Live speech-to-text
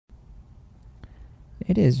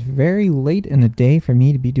It is very late in the day for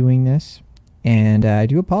me to be doing this, and I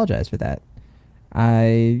do apologize for that.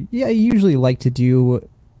 I usually like to do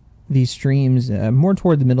these streams more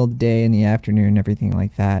toward the middle of the day in the afternoon, everything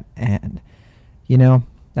like that, and you know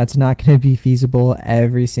that's not going to be feasible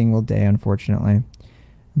every single day, unfortunately.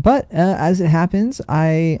 But as it happens,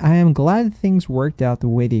 I am glad things worked out the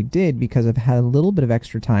way they did because I've had a little bit of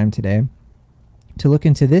extra time today to look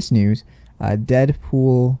into this news.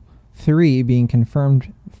 Deadpool 3 being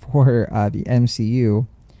confirmed for the MCU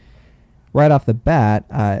right off the bat.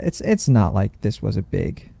 It's not like this was a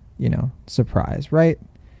big, surprise, right?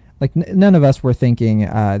 Like none of us were thinking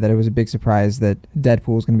that it was a big surprise that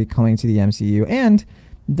Deadpool was going to be coming to the MCU and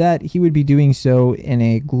that he would be doing so in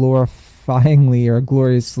a glorifyingly or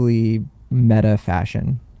gloriously meta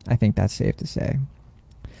fashion. I think that's safe to say.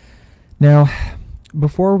 Now,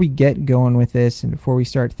 before we get going with this and before we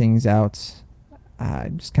start things out, I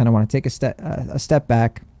just kind of want to take a step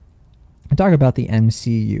back and talk about the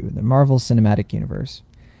MCU, the Marvel Cinematic Universe,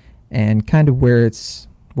 and kind of where it's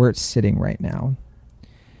sitting right now.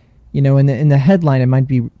 In the headline, it might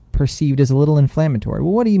be perceived as a little inflammatory.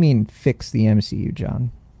 Well, what do you mean fix the MCU,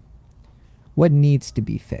 John? What needs to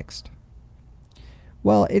be fixed?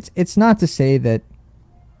 Well, it's not to say that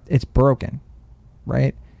it's broken,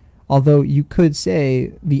 right? Although you could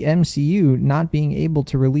say the MCU not being able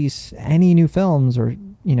to release any new films or,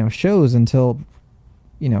 shows until,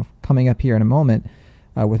 coming up here in a moment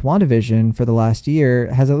with WandaVision for the last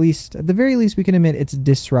year has at the very least, we can admit it's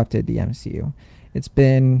disrupted the MCU. It's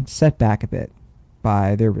been set back a bit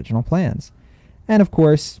by their original plans. And of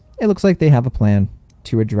course, it looks like they have a plan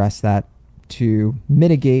to address that, to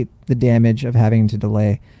mitigate the damage of having to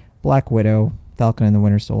delay Black Widow, Falcon and the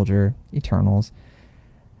Winter Soldier, Eternals.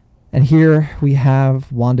 And here we have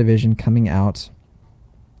WandaVision coming out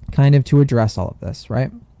kind of to address all of this,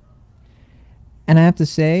 right? And I have to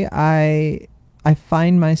say, I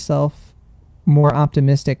find myself more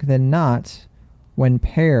optimistic than not when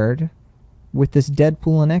paired with this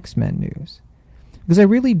Deadpool and X-Men news. Because I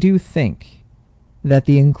really do think that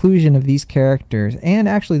the inclusion of these characters, and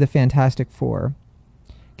actually the Fantastic Four,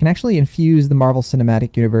 can actually infuse the Marvel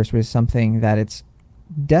Cinematic Universe with something that it's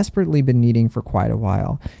desperately been needing for quite a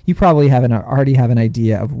while. You probably already have an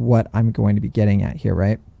idea of what I'm going to be getting at here,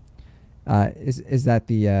 right? Is that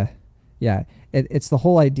the it's the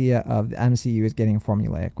whole idea of the MCU is getting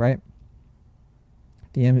formulaic, right?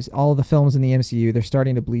 All of the films in the MCU, they're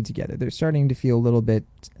starting to bleed together. They're starting to feel a little bit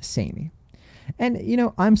samey. And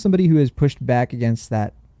I'm somebody who has pushed back against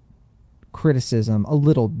that criticism a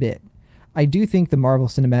little bit. I do think the Marvel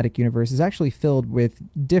Cinematic Universe is actually filled with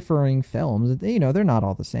differing films. They're not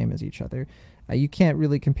all the same as each other. You can't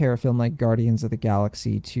really compare a film like Guardians of the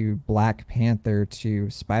Galaxy to Black Panther to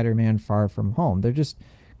Spider-Man Far From Home. They're just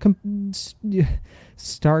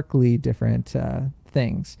starkly different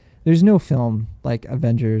things. There's no film like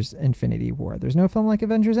Avengers Infinity War. There's no film like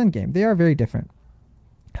Avengers Endgame. They are very different.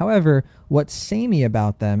 However, what's samey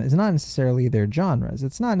about them is not necessarily their genres.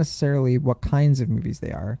 It's not necessarily what kinds of movies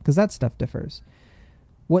they are, because that stuff differs.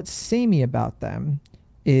 What's samey about them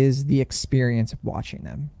is the experience of watching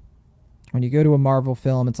them. When you go to a Marvel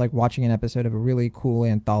film, it's like watching an episode of a really cool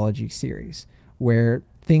anthology series where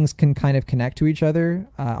things can kind of connect to each other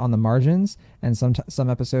on the margins, and some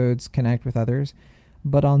episodes connect with others.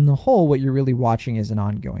 But on the whole, what you're really watching is an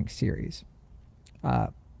ongoing series.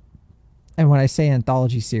 And when I say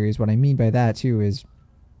anthology series, what I mean by that too is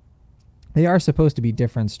they are supposed to be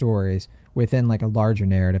different stories within like a larger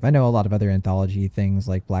narrative. I know a lot of other anthology things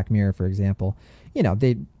like Black Mirror, for example,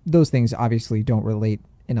 those things obviously don't relate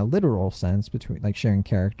in a literal sense between like sharing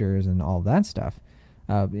characters and all that stuff.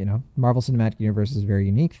 Marvel Cinematic Universe is a very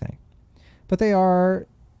unique thing, but they're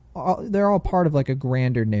all part of like a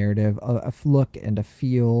grander narrative, a look and a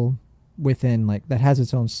feel within like that has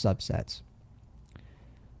its own subsets.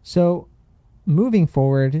 So moving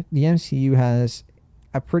forward, the MCU has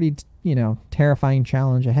a pretty, terrifying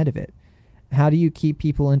challenge ahead of it. How do you keep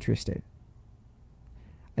people interested?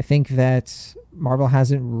 I think that Marvel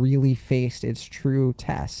hasn't really faced its true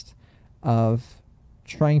test of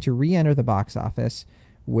trying to re-enter the box office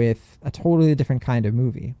with a totally different kind of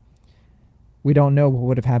movie. We don't know what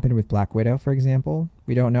would have happened with Black Widow, for example.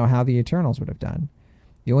 We don't know how the Eternals would have done.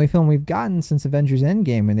 The only film we've gotten since Avengers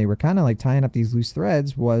Endgame, when they were kind of like tying up these loose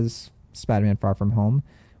threads, was Spider-Man Far From Home,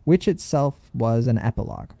 which itself was an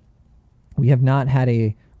epilogue. We have not had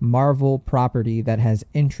a Marvel property that has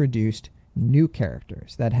introduced new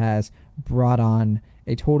characters, that has brought on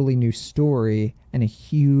a totally new story in a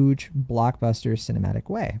huge blockbuster cinematic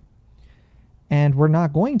way. And we're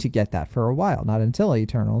not going to get that for a while, not until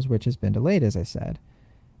Eternals, which has been delayed, as I said.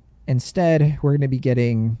 Instead, we're going to be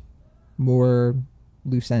getting more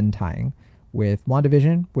loose end tying with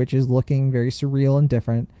WandaVision, which is looking very surreal and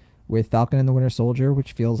different, with Falcon and the Winter Soldier,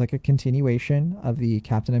 which feels like a continuation of the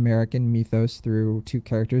Captain American mythos through two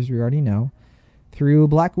characters we already know, through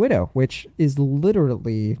Black Widow, which is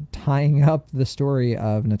literally tying up the story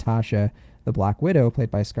of Natasha, the Black Widow,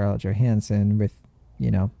 played by Scarlett Johansson, with,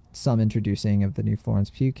 some introducing of the new Florence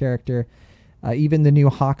Pugh character. Even the new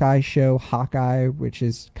Hawkeye show, Hawkeye, which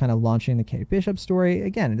is kind of launching the Kate Bishop story.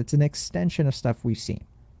 Again, it's an extension of stuff we've seen.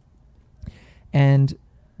 And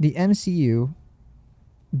the MCU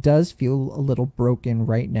does feel a little broken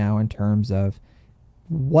right now in terms of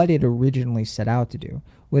what it originally set out to do.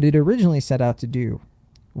 What it originally set out to do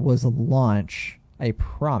was launch a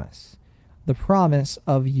promise. The promise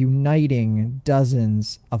of uniting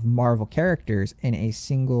dozens of Marvel characters in a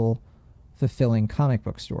single fulfilling comic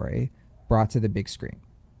book story brought to the big screen.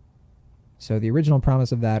 So the original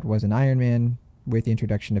promise of that was an Iron Man with the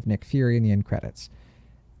introduction of Nick Fury in the end credits.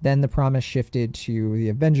 Then the promise shifted to the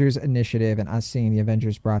Avengers initiative and us seeing the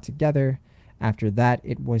Avengers brought together. After that,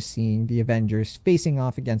 it was seeing the Avengers facing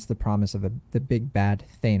off against the promise of the big bad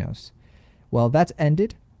Thanos. Well, that's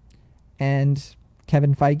ended, and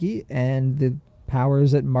Kevin Feige and the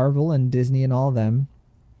powers at Marvel and Disney and all of them,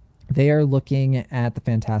 they are looking at the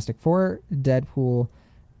Fantastic Four, Deadpool,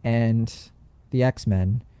 and the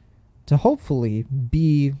X-Men to hopefully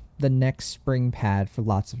be the next spring pad for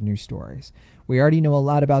lots of new stories. We already know a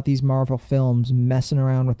lot about these Marvel films messing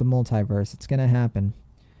around with the multiverse. It's going to happen.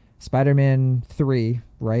 Spider-Man 3,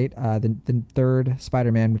 right? The third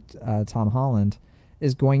Spider-Man with Tom Holland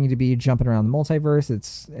is going to be jumping around the multiverse.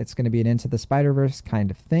 It's going to be an Into the Spider-Verse kind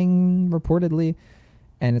of thing, reportedly.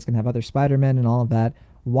 And it's going to have other Spider-Men and all of that.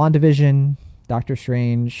 WandaVision, Doctor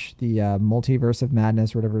Strange, the Multiverse of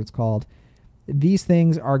Madness, whatever it's called. These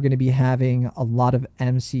things are going to be having a lot of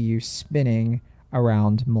MCU spinning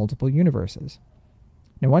around multiple universes.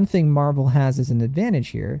 Now, one thing Marvel has as an advantage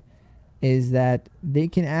here is that they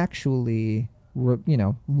can actually,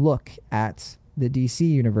 look at the DC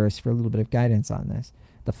universe for a little bit of guidance on this.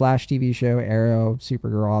 The Flash TV show, Arrow,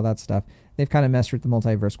 Supergirl, all that stuff, they've kind of messed with the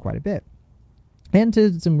multiverse quite a bit. And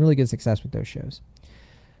to some really good success with those shows.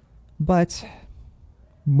 But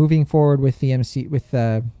moving forward with the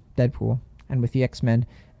Deadpool and with the X-Men,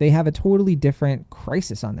 they have a totally different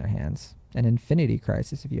crisis on their hands. An infinity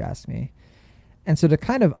crisis, if you ask me. And so to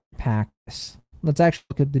kind of unpack this, let's actually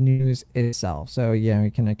look at the news itself. So, we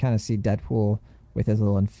can kind of see Deadpool with his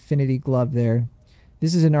little infinity glove there.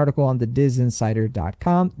 This is an article on the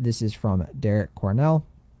disinsider.com. This is from Derek Cornell.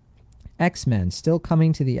 X-Men still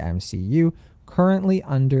coming to the MCU, currently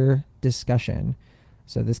under discussion.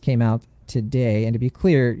 So this came out today, and to be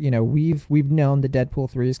clear, we've known that Deadpool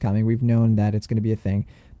 3 is coming. We've known that it's going to be a thing,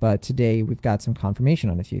 but today we've got some confirmation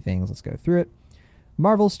on a few things. Let's go through it.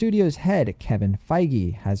 Marvel Studios head Kevin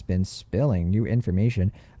Feige has been spilling new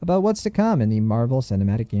information about what's to come in the Marvel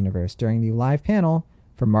Cinematic Universe. During the live panel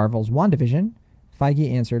for Marvel's WandaVision,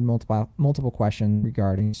 Feige answered multiple questions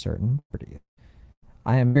regarding certain properties.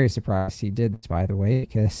 I am very surprised he did this, by the way,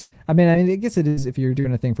 because, I guess it is, if you're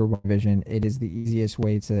doing a thing for WandaVision, it is the easiest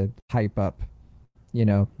way to hype up,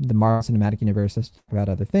 the Marvel Cinematic Universe, let's talk about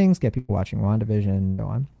other things, get people watching WandaVision, and so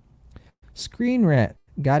on. Screen Rant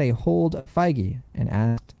got a hold of Feige and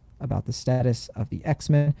asked about the status of the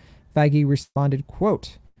X-Men. Feige responded,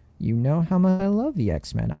 quote, "You know how much I love the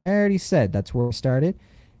X-Men. I already said that's where we started.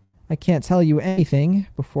 I can't tell you anything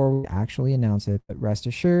before we actually announce it, but rest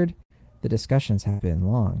assured, the discussions have been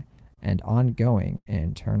long and ongoing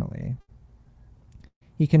internally."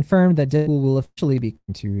 He confirmed that Deadpool will officially be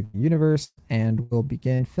into the universe and will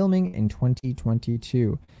begin filming in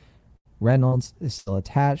 2022. Reynolds is still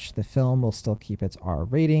attached. The film will still keep its R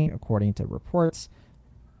rating, according to reports.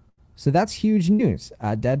 So that's huge news.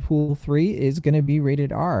 Deadpool 3 is going to be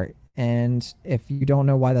rated R. And if you don't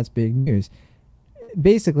know why that's big news,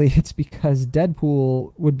 basically it's because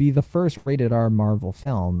Deadpool would be the first rated R Marvel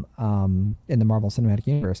film in the Marvel Cinematic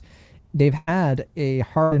Universe. They've had a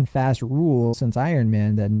hard and fast rule since Iron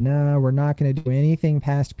Man that, no, we're not going to do anything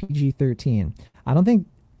past PG-13. I don't think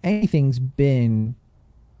anything's been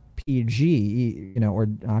PG, or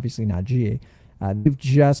obviously not G. They've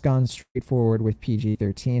just gone straight forward with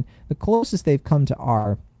PG-13. The closest they've come to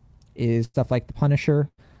R is stuff like The Punisher,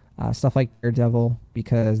 stuff like Daredevil,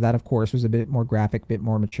 because that, of course, was a bit more graphic, bit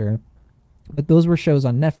more mature. But those were shows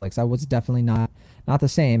on Netflix. That was definitely not the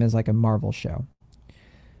same as like a Marvel show.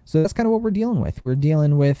 So that's kind of what we're dealing with. We're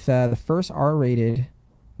dealing with the first R-rated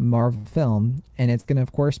Marvel film, and it's going to,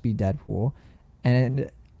 of course, be Deadpool.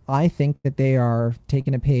 And I think that they are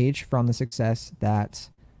taking a page from the success that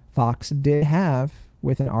Fox did have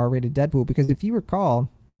with an R-rated Deadpool, because if you recall,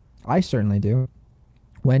 I certainly do,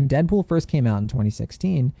 when Deadpool first came out in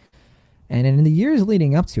 2016, and in the years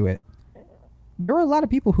leading up to it, there were a lot of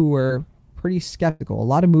people who were pretty skeptical. A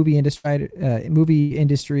lot of movie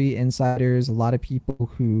industry insiders, a lot of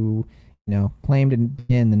people who, claimed to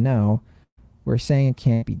be in the know, were saying it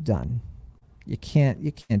can't be done. You can't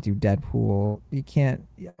do Deadpool. You can't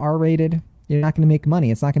R-rated. You're not going to make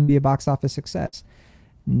money. It's not going to be a box office success.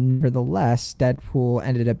 Nevertheless, Deadpool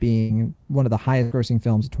ended up being one of the highest grossing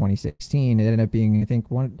films of 2016. It ended up being, I think,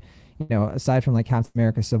 one, aside from like Captain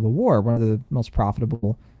America Civil War, one of the most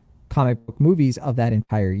profitable comic book movies of that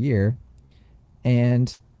entire year.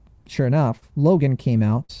 And sure enough, Logan came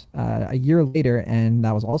out a year later, and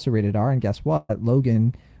that was also rated R. And guess what?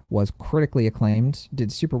 Logan was critically acclaimed,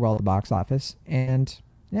 did super well at the box office, and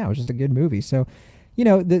yeah, it was just a good movie. So,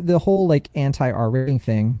 the whole like anti-R rating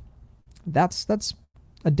thing, that's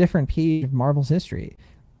a different page of Marvel's history.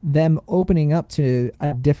 Them opening up to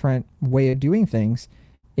a different way of doing things,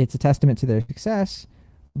 it's a testament to their success,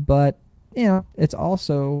 but it's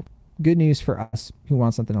also good news for us who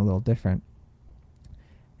want something a little different.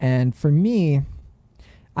 And for me,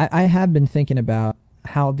 I have been thinking about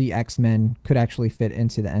how the X-Men could actually fit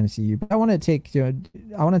into the MCU. But I want to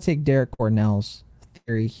take Derek Cornell's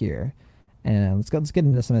theory here, and let's get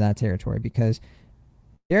into some of that territory, because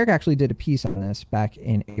Derek actually did a piece on this back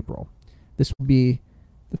in April. This will be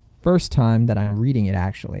the first time that I'm reading it,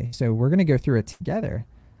 actually. So we're gonna go through it together.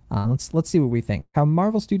 Let's see what we think. How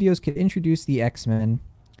Marvel Studios could introduce the X-Men.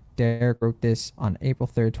 Derek wrote this on April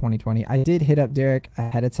 3rd, 2020. I did hit up Derek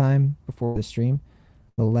ahead of time before the stream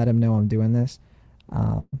to let him know I'm doing this.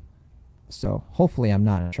 So hopefully I'm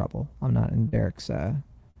not in trouble. I'm not in Derek's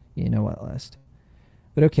you-know-what list.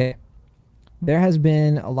 But okay, there has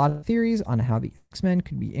been a lot of theories on how the X-Men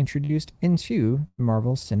could be introduced into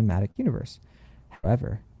Marvel's cinematic universe.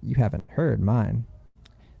 However, you haven't heard mine.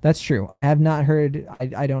 That's true. I have not heard.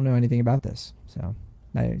 I don't know anything about this.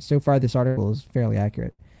 So far this article is fairly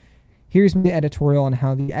accurate. Here's the editorial on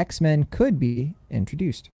how the X-Men could be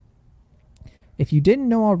introduced. If you didn't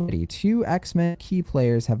know already, 2 X-Men key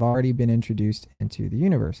players have already been introduced into the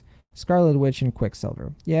universe. Scarlet Witch and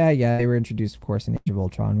Quicksilver. Yeah, they were introduced, of course, in Age of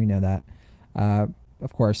Ultron. We know that.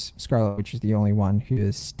 Of course, Scarlet Witch is the only one who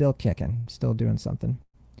is still kicking, still doing something.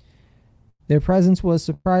 Their presence was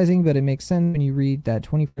surprising, but it makes sense when you read that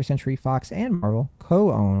 21st Century Fox and Marvel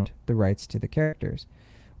co-owned the rights to the characters.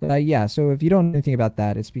 Yeah, so if you don't know anything about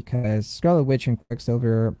that, it's because Scarlet Witch and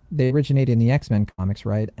Quicksilver, they originated in the X-Men comics,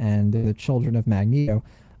 right? And they're the children of Magneto,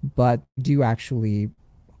 but do actually,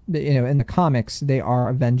 in the comics, they are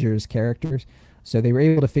Avengers characters. So they were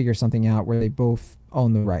able to figure something out where they both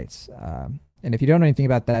own the rights. And if you don't know anything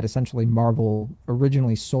about that, essentially Marvel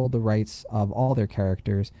originally sold the rights of all their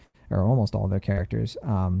characters, or almost all their characters,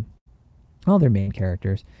 all their main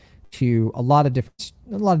characters, to a lot of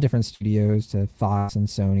different studios, to Fox and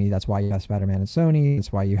Sony. That's why you have Spider-Man at Sony.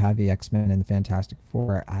 That's why you have the X-Men and the Fantastic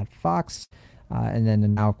Four at Fox. And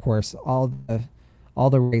then now, of course, all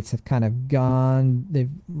the rights have kind of gone.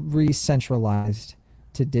 They've re-centralized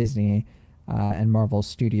to Disney and Marvel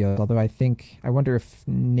Studios. Although I wonder if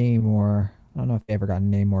Namor. I don't know if they ever got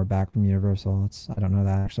Namor back from Universal. I don't know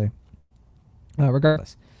that actually.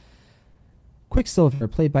 Regardless. Quicksilver,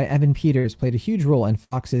 played by Evan Peters, played a huge role in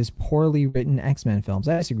Fox's poorly written X-Men films.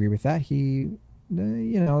 I disagree with that. He,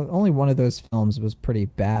 only one of those films was pretty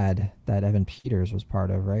bad that Evan Peters was part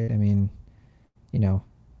of, right? I mean,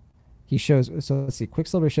 he shows, so let's see,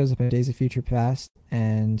 Quicksilver shows up in Days of Future Past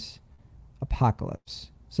and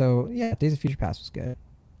Apocalypse. So, yeah, Days of Future Past was good.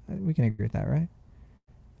 We can agree with that, right?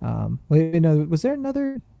 Was there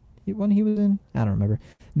another one he was in? I don't remember.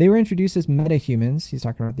 They were introduced as metahumans. He's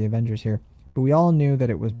talking about the Avengers here. But we all knew that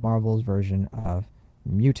it was Marvel's version of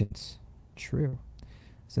mutants. True.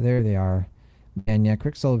 So there they are. And yeah,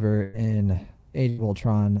 Quicksilver in Age of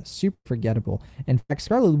Ultron, super forgettable. In fact,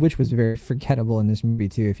 Scarlet Witch was very forgettable in this movie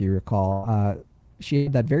too, if you recall. She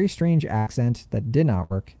had that very strange accent that did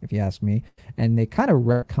not work, if you ask me. And they kind of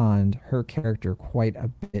retconned her character quite a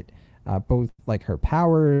bit. Both like her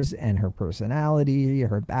powers and her personality,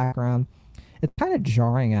 her background. It's kind of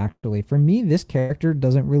jarring, actually. For me, this character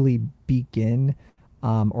doesn't really begin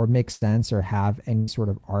or make sense or have any sort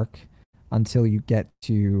of arc until you get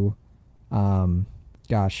to,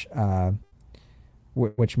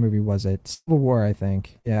 which movie was it? Civil War, I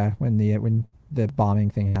think. Yeah, when the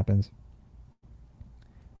bombing thing happens.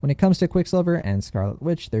 When it comes to Quicksilver and Scarlet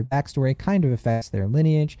Witch, their backstory kind of affects their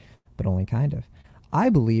lineage, but only kind of. I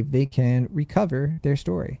believe they can recover their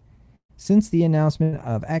story. Since the announcement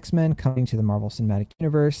of X-Men coming to the Marvel Cinematic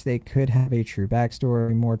Universe, they could have a true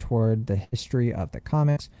backstory more toward the history of the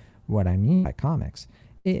comics. What I mean by comics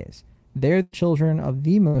is they're the children of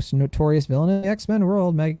the most notorious villain in the X-Men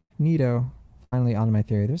world, Magneto. Finally, on my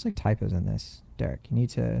theory. There's like typos in this, Derek. You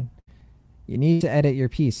need to edit your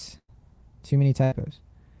piece. Too many typos.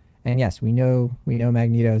 And yes, we know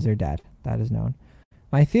Magneto is their dad. That is known.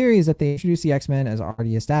 My theory is that they introduced the X-Men as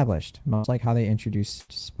already established, much like how they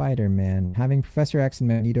introduced Spider-Man. Having Professor X and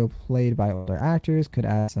Magneto played by older actors could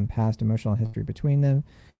add some past emotional history between them.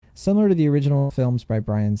 Similar to the original films by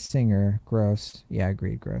Bryan Singer, gross. Yeah,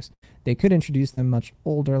 agreed, gross. They could introduce them much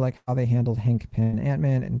older, like how they handled Hank Pym and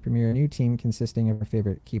Ant-Man, and premiere a new team consisting of our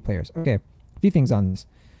favorite key players. Okay, a few things on this.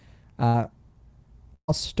 I'll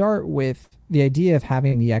start with the idea of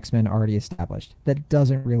having the X-Men already established. That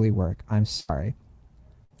doesn't really work. I'm sorry.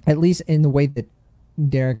 At least in the way that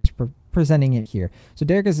Derek's presenting it here. So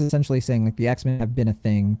Derek is essentially saying like the X-Men have been a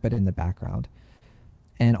thing, but in the background.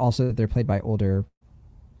 And also that they're played by older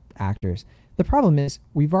actors. The problem is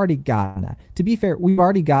we've already gotten that. To be fair, we've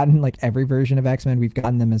already gotten like every version of X-Men. We've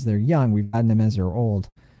gotten them as they're young. We've gotten them as they're old.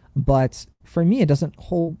 But for me, it doesn't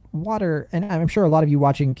hold water. And I'm sure a lot of you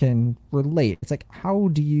watching can relate. It's like, how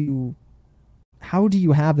do you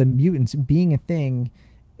have the mutants being a thing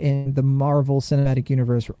in the Marvel Cinematic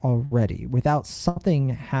Universe already without something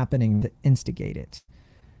happening to instigate it?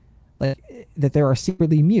 Like that there are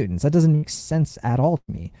secretly mutants. That doesn't make sense at all to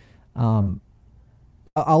me.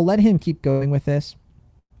 I'll let him keep going with this.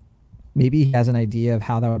 Maybe he has an idea of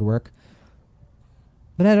how that would work,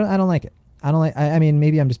 but I don't like it. I mean,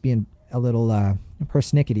 maybe I'm just being a little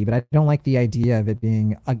persnickety, but I don't like the idea of it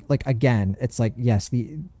being like, again, it's like, yes,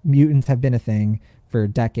 the mutants have been a thing for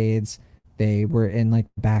decades. They were in like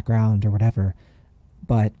the background or whatever,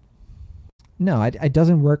 but no, it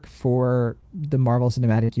doesn't work for the Marvel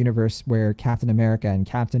Cinematic Universe where Captain America and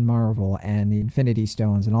Captain Marvel and the Infinity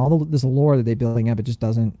Stones and all this lore that they're building up, it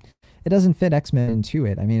doesn't fit X-Men into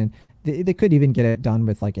it. I mean, they could even get it done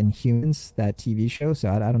with like Inhumans, that TV show. So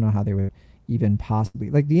I don't know how they would even possibly,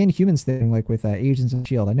 like the Inhumans thing, like with Agents of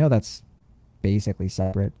S.H.I.E.L.D. I know that's basically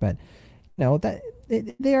separate, but that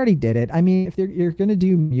they already did it. I mean, if you're going to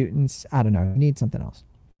do mutants, I don't know, you need something else.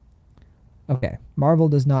 Okay, Marvel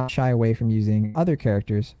does not shy away from using other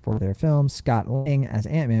characters for their films. Scott Lang as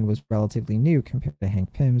Ant-Man was relatively new compared to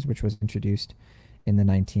Hank Pym's, which was introduced in the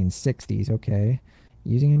 1960s. Okay,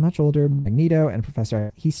 using a much older Magneto and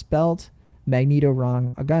Professor. He spelled Magneto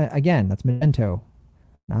wrong. Again, that's Magento.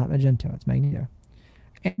 Not Magento, it's Magneto.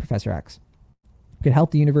 And Professor X could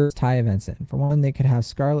help the universe tie events in. For one, they could have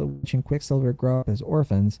Scarlet Witch and Quicksilver grow up as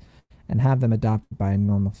orphans and have them adopted by a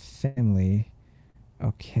normal family.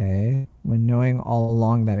 Okay. When knowing all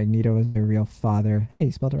along that Magneto was their real father. Hey,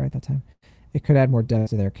 you spelled it right that time. It could add more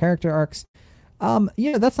depth to their character arcs.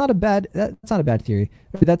 Yeah, that's not a bad theory.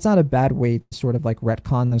 But that's not a bad way to sort of like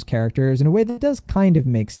retcon those characters in a way that does kind of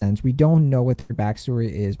make sense. We don't know what their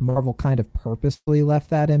backstory is. Marvel kind of purposefully left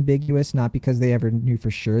that ambiguous, not because they ever knew for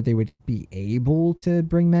sure they would be able to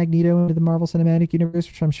bring Magneto into the Marvel Cinematic Universe,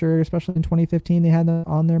 which I'm sure, especially in 2015, they had that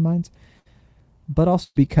on their minds. But also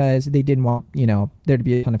because they didn't want, there to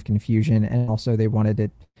be a ton of confusion, and also they wanted it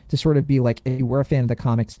to sort of be like, if you were a fan of the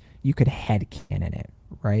comics, you could headcanon it,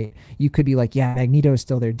 right? You could be like, yeah, Magneto is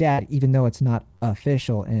still their dad, even though it's not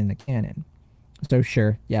official in the canon. So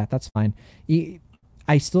sure, yeah, that's fine.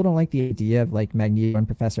 I still don't like the idea of like Magneto and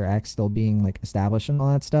Professor X still being like established and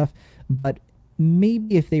all that stuff, but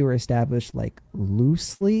maybe if they were established like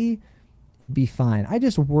loosely, it'd be fine. I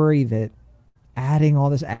just worry that adding all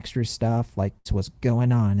this extra stuff, like what's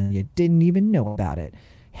going on, and you didn't even know about it.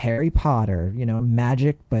 Harry Potter,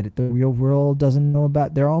 magic, but the real world doesn't know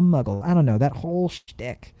about. They're all Muggle. I don't know. That whole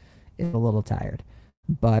shtick is a little tired.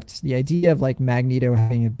 But the idea of like Magneto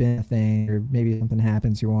having been a thing, or maybe something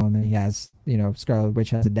happens to him, and he has, Scarlet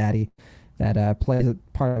Witch has a daddy that plays a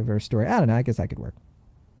part of her story. I don't know. I guess that could work.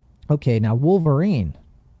 Okay, now Wolverine,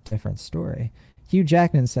 different story. Hugh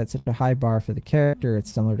Jackman set such a high bar for the character.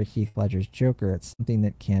 It's similar to Heath Ledger's Joker. It's something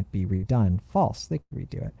that can't be redone. False. They could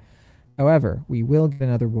redo it. However, we will get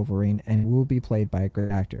another Wolverine, and it will be played by a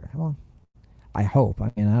great actor. Well, I hope.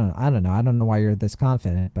 I mean, I don't know. I don't know why you're this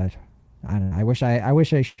confident, but I don't know. I wish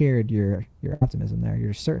I shared your optimism there,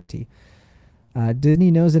 your certainty.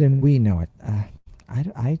 Disney knows it, and we know it.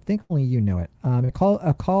 I think only you know it.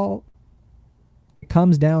 It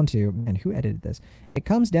comes down to, and who edited this? It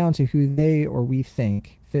comes down to who they or we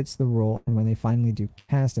think fits the role, and when they finally do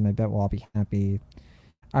cast him, I bet we'll all be happy.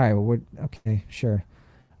 All right, well, okay, sure.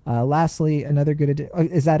 Lastly, another good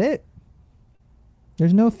is that it?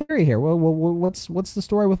 There's no theory here. Well, what's the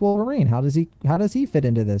story with Wolverine? How does he fit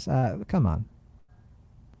into this? Come on.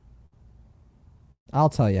 I'll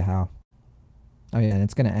tell you how. Oh yeah, and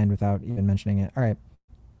it's gonna end without even mentioning it. All right,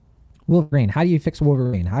 Wolverine. How do you fix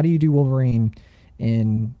Wolverine? How do you do Wolverine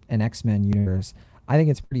in an X-Men universe? I think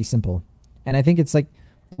it's pretty simple, and I think it's like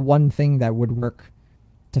one thing that would work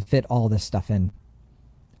to fit all this stuff in.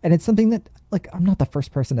 And it's something that, like, I'm not the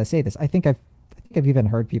first person to say this. I think I've even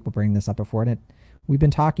heard people bring this up before. And we've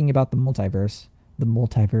been talking about the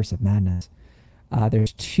multiverse of madness.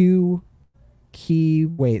 There's two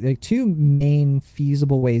main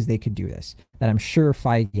feasible ways they could do this that I'm sure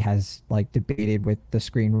Feige has like debated with the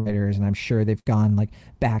screenwriters, and I'm sure they've gone like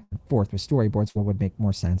back and forth with storyboards what would make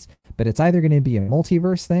more sense. But it's either going to be a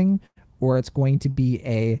multiverse thing, or it's going to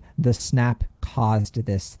be the snap caused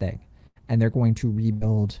this thing, and they're going to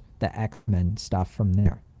rebuild the X-Men stuff from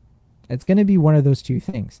there. It's going to be one of those two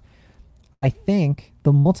things. I think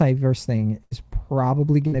the multiverse thing is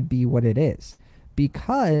probably going to be what it is,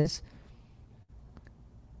 because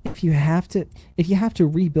if you have to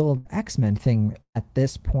rebuild X-Men thing at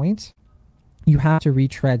this point, you have to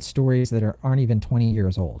retread stories that aren't even 20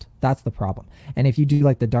 years old. That's the problem. And if you do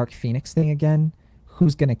like the Dark Phoenix thing again,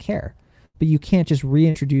 who's going to care? But you can't just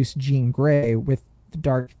reintroduce Jean Grey with the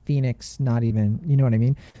Dark Phoenix not even, you know what I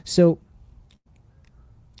mean? So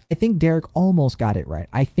I think Derek almost got it right.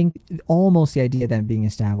 I think almost the idea of them being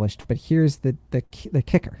established, but here's the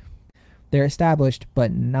kicker. They're established,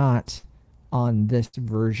 but not on this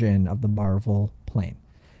version of the Marvel plane.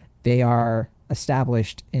 They are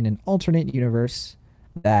established in an alternate universe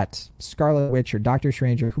that Scarlet Witch or Doctor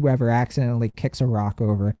Strange or whoever accidentally kicks a rock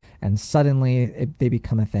over, and suddenly they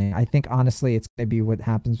become a thing. I think honestly it's going to be what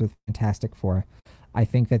happens with Fantastic Four. I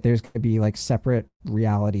think that there's going to be like separate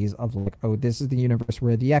realities of like, oh, this is the universe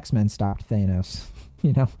where the X-Men stopped Thanos.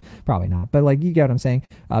 You know, probably not, but like you get what I'm saying.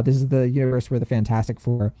 This is the universe where the Fantastic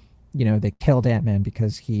Four, they killed Ant-Man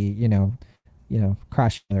because he,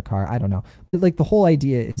 crashed in their car. I don't know. But like the whole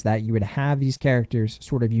idea is that you would have these characters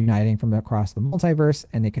sort of uniting from across the multiverse,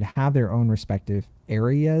 and they could have their own respective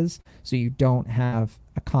areas, so you don't have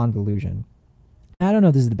a convolution. I don't know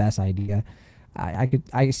if this is the best idea.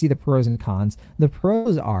 I see the pros and cons. The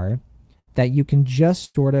pros are that you can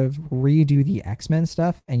just sort of redo the X-Men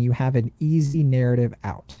stuff and you have an easy narrative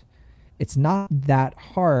out. It's not that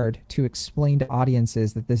hard to explain to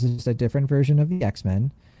audiences that this is just a different version of the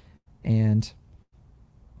X-Men, and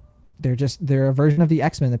they're a version of the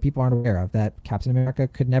X-Men that people aren't aware of, that Captain America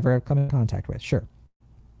could never have come in contact with. Sure.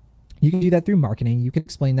 You can do that through marketing. You can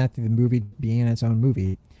explain that through the movie being in its own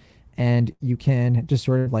movie. And you can just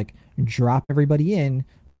sort of like drop everybody in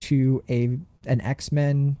to an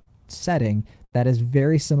X-Men setting that is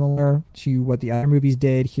very similar to what the other movies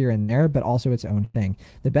did here and there, but also its own thing.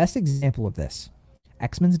 The best example of this,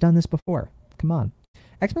 X-Men's done this before. Come on.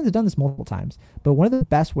 X-Men's done this multiple times, but one of the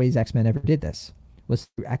best ways X-Men ever did this was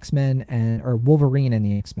through or Wolverine and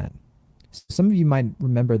the X-Men. So some of you might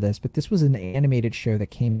remember this, but this was an animated show that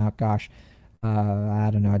came out, I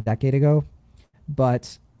don't know, a decade ago.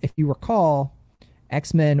 But if you recall,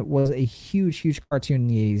 X-Men was a huge cartoon in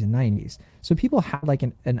the 80s and 90s. So people had like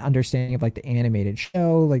an understanding of like the animated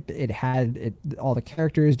show, like it had all the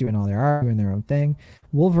characters doing all their art, doing their own thing.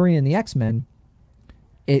 Wolverine and the X-Men,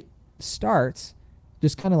 it starts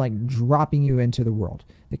just kind of like dropping you into the world.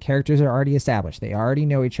 The characters are already established. They already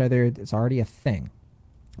know each other. It's already a thing.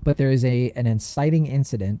 But there is an inciting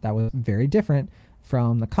incident that was very different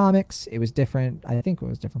from the comics. It was different. I think it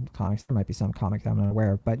was different from the comics. There might be some comics I'm not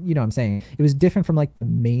aware of, but you know what I'm saying. It was different from like the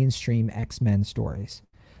mainstream X-Men stories.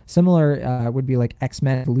 Similar would be like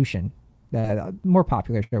X-Men Evolution, the more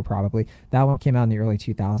popular show probably. That one came out in the early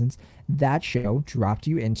 2000s. That show dropped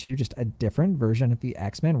you into just a different version of the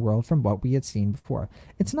X-Men world from what we had seen before.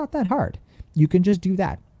 It's not that hard. You can just do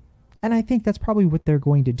that. And I think that's probably what they're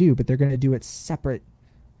going to do, but they're going to do it separate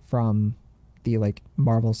from the like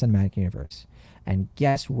Marvel Cinematic Universe. And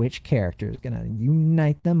guess which character is going to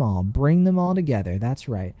unite them all, bring them all together? That's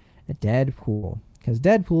right, Deadpool. Because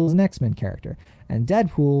Deadpool is an X-Men character, and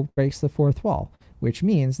Deadpool breaks the fourth wall, which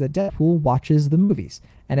means that Deadpool watches the movies.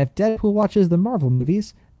 And if Deadpool watches the Marvel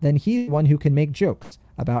movies, then he's the one who can make jokes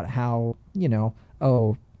about how,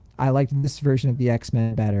 oh, I liked this version of the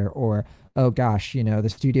X-Men better, or, oh gosh, the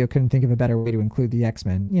studio couldn't think of a better way to include the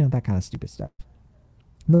X-Men, that kind of stupid stuff.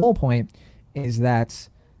 The whole point is that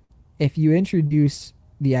if you introduce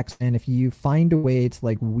the X-Men, if you find a way to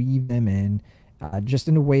like weave them in, just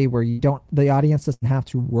in a way where the audience doesn't have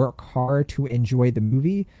to work hard to enjoy the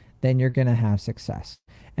movie, then you're going to have success.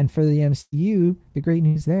 And for the MCU, the great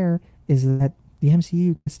news there is that the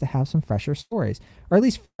MCU gets to have some fresher stories, or at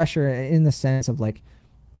least fresher in the sense of like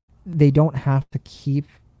they don't have to keep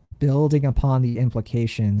building upon the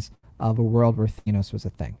implications of a world where Thanos was a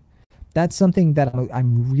thing. That's something that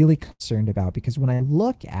I'm really concerned about, because when I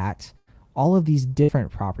look at all of these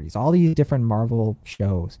different properties, all these different Marvel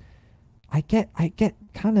shows, I get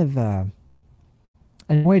kind of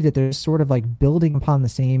annoyed that they're sort of like building upon the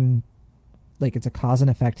same, like it's a cause and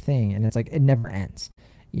effect thing, and it's like it never ends,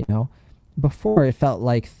 you know. Before it felt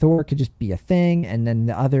like Thor could just be a thing, and then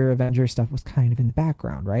the other Avenger stuff was kind of in the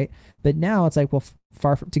background, right? But now it's like, well,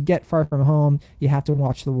 to get Far From Home, you have to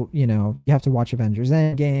watch you have to watch Avengers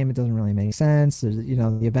Endgame. It doesn't really make sense. There's,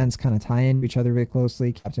 the events kind of tie into each other really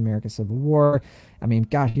closely. Captain America: Civil War. I mean,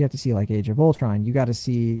 gosh, you have to see like Age of Ultron. You got to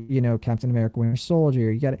see, Captain America: Winter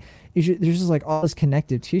Soldier. There's just like all this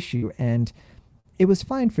connective tissue, and it was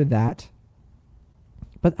fine for that.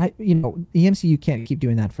 But the MCU can't keep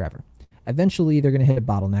doing that forever. Eventually they're going to hit a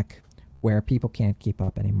bottleneck where people can't keep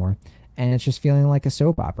up anymore, and it's just feeling like a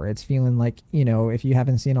soap opera. It's feeling like, if you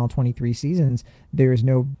haven't seen all 23 seasons, there's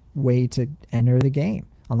no way to enter the game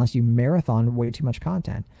unless you marathon way too much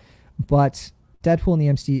content. But Deadpool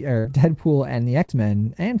and the Deadpool and the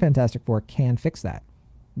X-Men and Fantastic Four can fix that,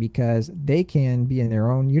 because they can be in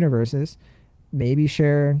their own universes, maybe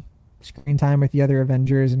share screen time with the other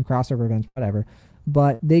Avengers and crossover events, whatever,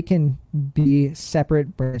 but they can be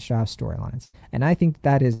separate, branched off storylines. And I think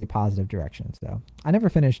that is a positive direction. So I never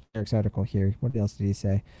finished Eric's article here. What else did he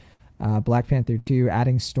say? Black Panther 2,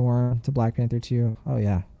 adding Storm to Black Panther 2. Oh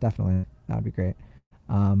yeah, definitely. That would be great.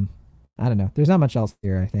 I don't know. There's not much else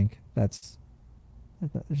here, I think. There's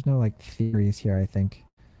no like theories here, I think.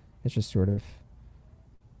 It's just sort of,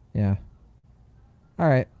 yeah. All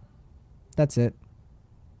right. That's it.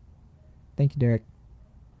 Thank you, Derek.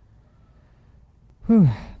 Whew.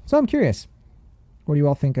 So I'm curious, what do you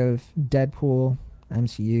all think of Deadpool,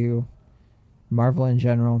 MCU, Marvel in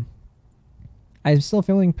general? I'm still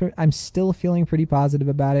feeling pretty positive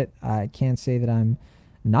about it. I can't say that I'm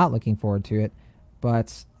not looking forward to it,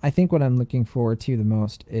 but I think what I'm looking forward to the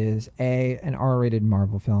most is an R-rated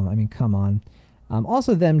Marvel film. I mean, come on.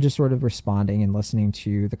 Also them just sort of responding and listening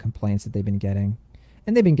to the complaints that they've been getting,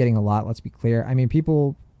 and they've been getting a lot. Let's be clear. I mean,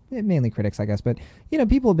 people, mainly critics, I guess, but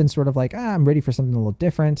people have been sort of like, I'm ready for something a little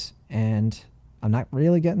different, and I'm not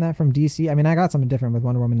really getting that from DC. I mean, I got something different with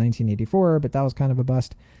Wonder Woman 1984, but that was kind of a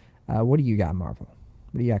bust. What do you got, Marvel?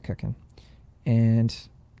 What do you got cooking? And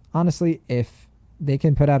honestly, if they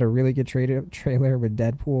can put out a really good trailer with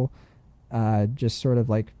Deadpool, just sort of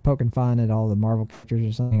like poking fun at all the Marvel characters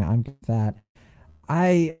or something, I'm good with that.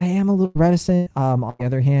 I am a little reticent. On the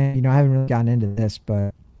other hand, I haven't really gotten into this,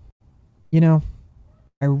 but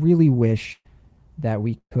I really wish that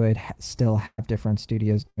we could still have different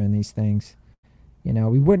studios doing these things.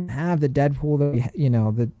 We wouldn't have the Deadpool that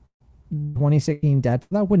the 2016 Deadpool.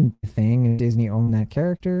 That wouldn't be a thing, and Disney owned that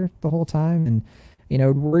character the whole time. And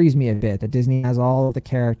it worries me a bit that Disney has all of the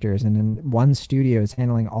characters, and then one studio is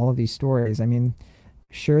handling all of these stories. I mean,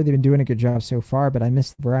 sure, they've been doing a good job so far, but I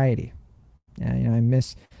miss the variety. Yeah, I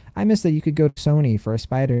miss that you could go to Sony for a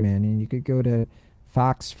Spider-Man, and you could go to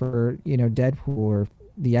Fox for Deadpool, or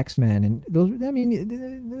the X-Men, and those, I mean,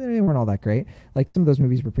 they weren't all that great. Like, some of those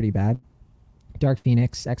movies were pretty bad. Dark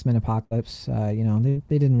Phoenix, X-Men Apocalypse, they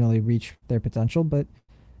didn't really reach their potential, but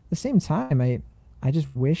at the same time, I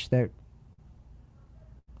just wish that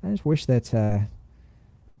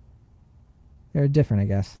they're different, I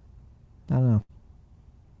guess. I don't know.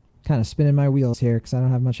 Kind of spinning my wheels here because I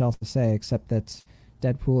don't have much else to say except that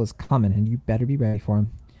Deadpool is coming, and you better be ready for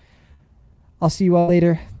him. I'll see you all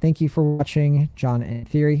later. Thank you for watching John and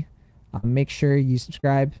Theory. Make sure you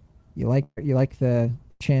subscribe. You like the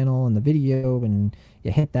channel and the video, and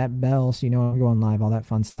you hit that bell so you know I'm going live, all that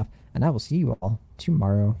fun stuff. And I will see you all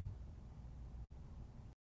tomorrow.